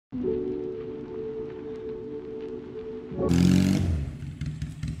Sir.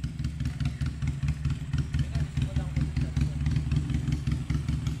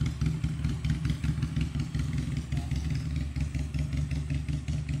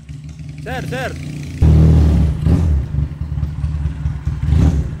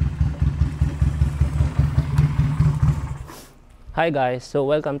 Hi guys, so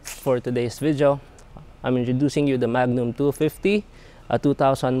welcome for today's video. I'm introducing you the Magnum 250, a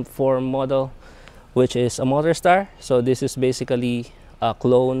 2004 model, which is a motor star. So this is basically a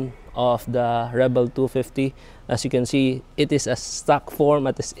clone of the Rebel 250. As you can see, it is a stock form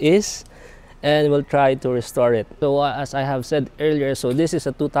as is, and we'll try to restore it. So as I have said earlier, so this is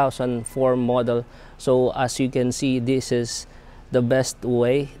a 2004 model. So as you can see, this is the best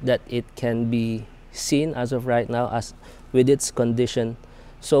way that it can be seen as of right now, as with its condition.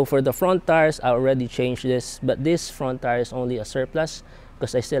 So for the front tires, I already changed this, but this front tire is only a surplus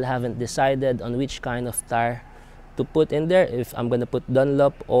because I still haven't decided on which kind of tire to put in there, if I'm gonna put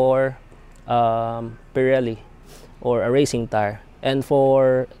Dunlop or Pirelli or a racing tire. And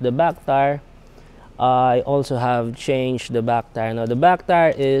for the back tire, I also have changed the back tire. Now the back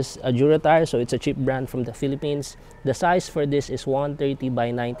tire is a Dura tire, so it's a cheap brand from the Philippines. The size for this is 130 by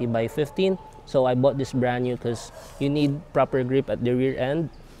 90 by 15. So I bought this brand new because you need proper grip at the rear end.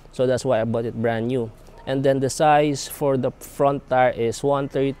 So that's why I bought it brand new. And then the size for the front tire is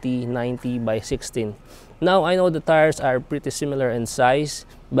 130 90 by 16. Now I know the tires are pretty similar in size,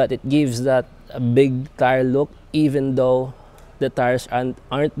 but it gives that a big tire look, even though the tires aren't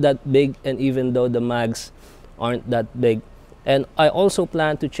that big, and even though the mags aren't that big. And I also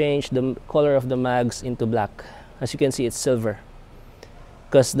plan to change the color of the mags into black. As you can see, it's silver,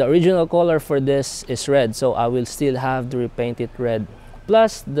 because the original color for this is red, so I will still have to repaint it red.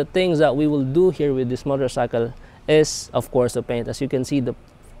 Plus, the things that we will do here with this motorcycle is, of course, the paint. As you can see, the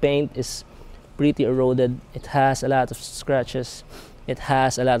paint is pretty eroded. It has a lot of scratches. It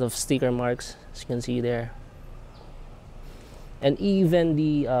has a lot of sticker marks, as you can see there. And even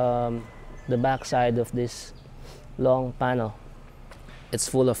the back side of this long panel, it's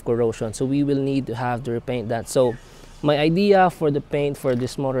full of corrosion. So we will need to have to repaint that. So my idea for the paint for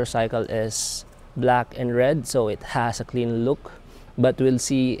this motorcycle is black and red, so it has a clean look, but we'll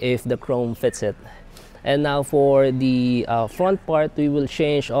see if the chrome fits it. And now for the front part, we will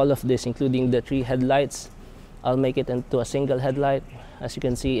change all of this, including the 3 headlights. I'll make it into a single headlight. As you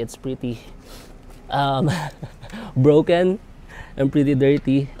can see, it's pretty broken and pretty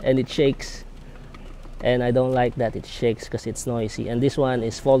dirty, and it shakes, and I don't like that it shakes because it's noisy. And this one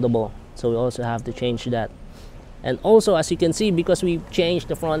is foldable, so we also have to change that. And also, as you can see, because we changed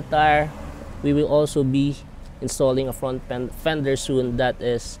the front tire, we will also be installing a front fender soon that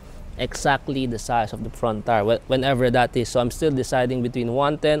is exactly the size of the front tire, whenever that is. So I'm still deciding between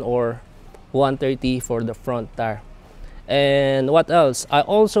 110 or 130 for the front tire. And what else? I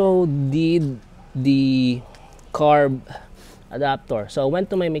also did the carb adapter. So I went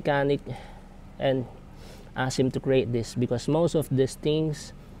to my mechanic and asked him to create this, because most of these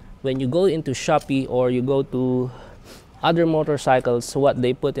things, when you go into Shopee or you go to other motorcycles, what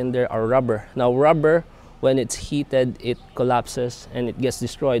they put in there are rubber. Now rubber, when it's heated, it collapses and it gets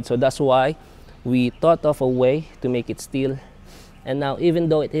destroyed. So that's why we thought of a way to make it steel. And now, even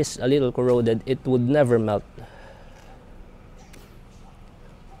though it is a little corroded, it would never melt.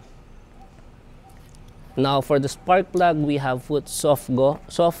 Now for the spark plug, we have put Softvo.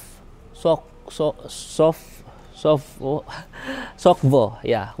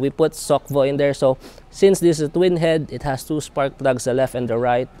 Yeah, we put Softvo in there. So since this is a twin head, it has 2 spark plugs, the left and the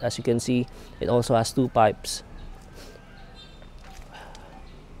right. As you can see, it also has 2 pipes.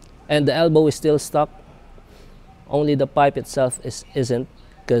 And the elbow is still stuck. Only the pipe itself isn't,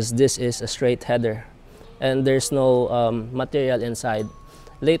 because this is a straight header and there's no material inside.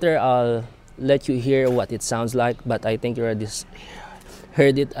 Later I'll let you hear what it sounds like, but I think you already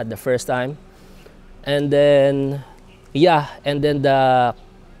heard it at the first time. And then yeah, and then the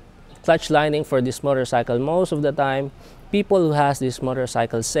clutch lining for this motorcycle, most of the time people who has this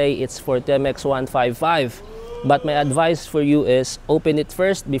motorcycle say it's for TMX 155, but my advice for you is open it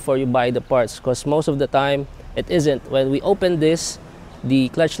first before you buy the parts, because most of the time it isn't. When we opened this, the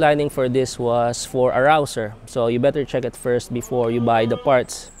clutch lining for this was for a rouser, so you better check it first before you buy the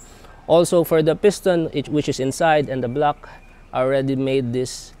parts. Also for the piston, which is inside, and the block, I already made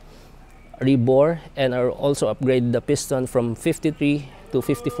this rebore, and I also upgraded the piston from 53 to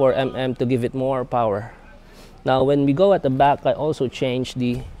 54 mm to give it more power. Now when we go at the back, I also changed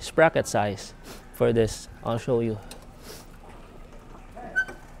the sprocket size for this. I'll show you.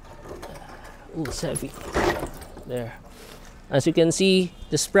 Ooh, it's heavy. There. As you can see,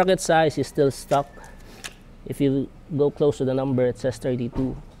 the sprocket size is still stuck. If you go close to the number, it says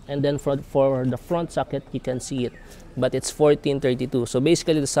 32. And then for the front socket, you can see it, but it's 1432. So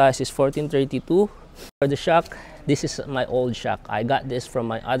basically the size is 1432. For the shock, this is my old shock. I got this from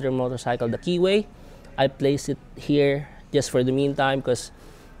my other motorcycle, the Keyway. I placed it here just for the meantime because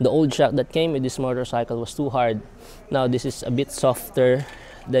the old shock that came with this motorcycle was too hard. Now this is a bit softer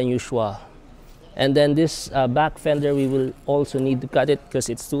than usual. And then this back fender, we will also need to cut it because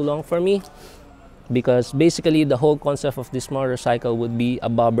it's too long for me. Because basically the whole concept of this motorcycle would be a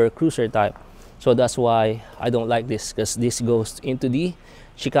bobber cruiser type. So that's why I don't like this, because this goes into the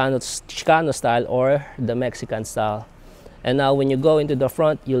Chicano style or the Mexican style. And now when you go into the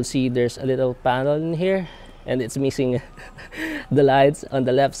front, you'll see there's a little panel in here and it's missing the lights on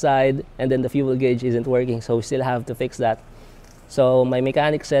the left side, and then the fuel gauge isn't working, so we still have to fix that. So my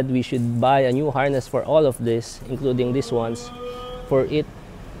mechanic said we should buy a new harness for all of this, including these ones, for it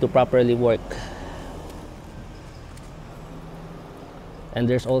to properly work. And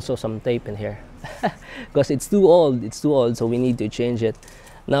there's also some tape in here because it's too old, so we need to change it.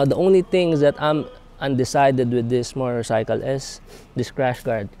 Now the only things that I'm undecided with this motorcycle is this crash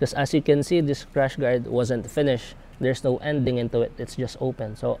guard, because as you can see, this crash guard wasn't finished. There's no ending into it, it's just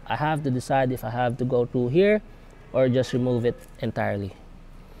open. So I have to decide if I have to go through here or just remove it entirely.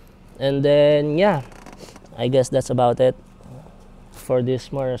 And then yeah, I guess that's about it for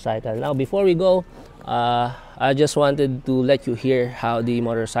this motorcycle. Now before we go, I just wanted to let you hear how the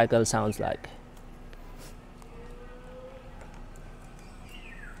motorcycle sounds like.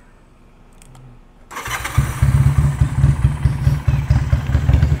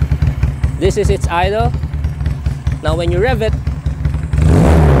 This is its idle. Now when you rev it,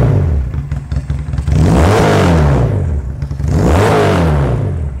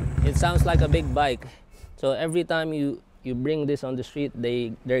 it sounds like a big bike. So every time you bring this on the street,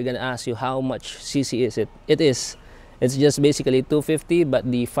 they're gonna ask you how much cc is it. It's just basically 250,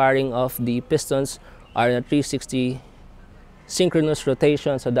 but the firing of the pistons are in a 360 synchronous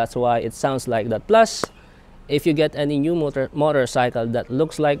rotation, so that's why it sounds like that. Plus, if you get any new motorcycle that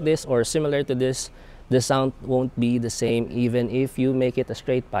looks like this or similar to this, the sound won't be the same even if you make it a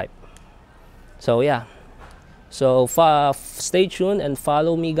straight pipe. So yeah, so stay tuned and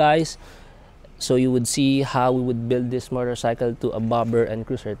follow me, guys, so you would see how we would build this motorcycle to a bobber and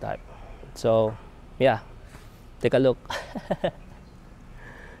cruiser type. So yeah, take a look.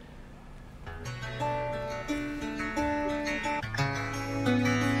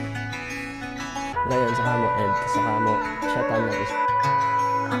 Ngayon saka mo end, saka mo shutdown na is.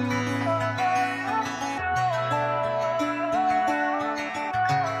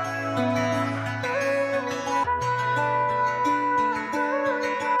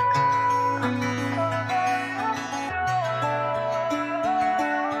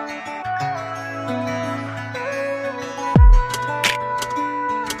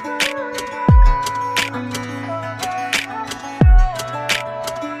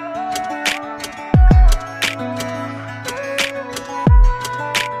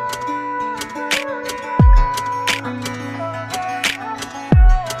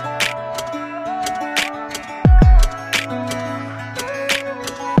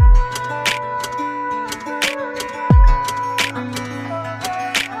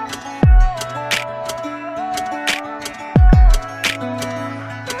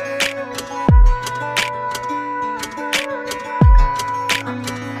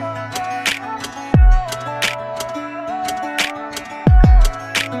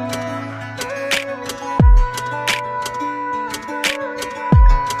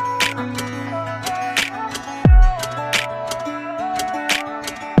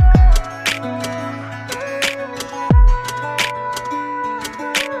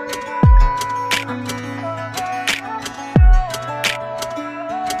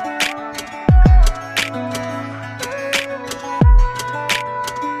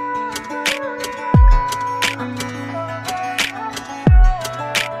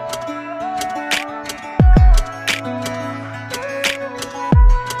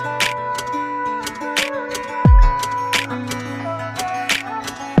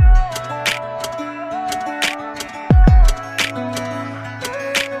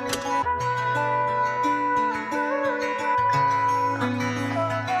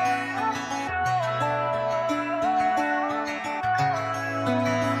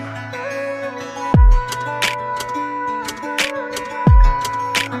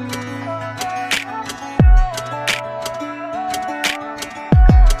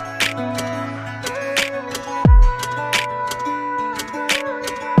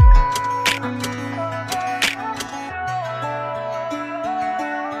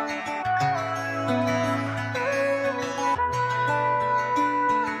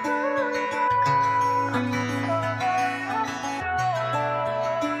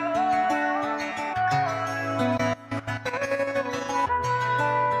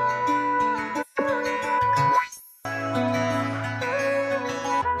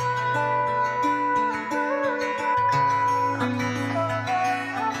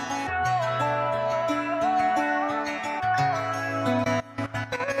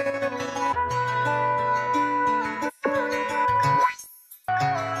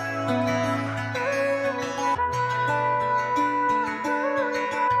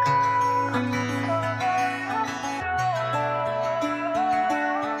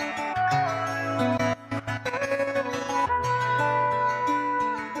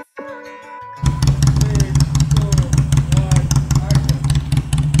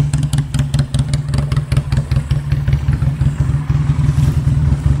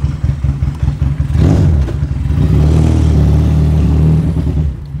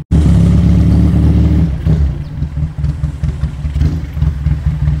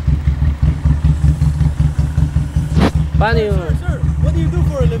 Paano yung Sir, what do you do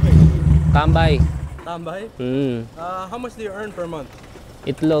for a living? tambay? Tambay? How much do you earn per month?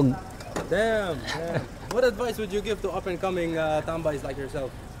 Itlog. Damn. What advice would you give to up-and-coming tambays like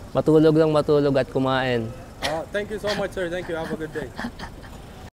yourself? Matulog lang matulog at kumain. Thank you so much, sir. Thank you. Have a good day.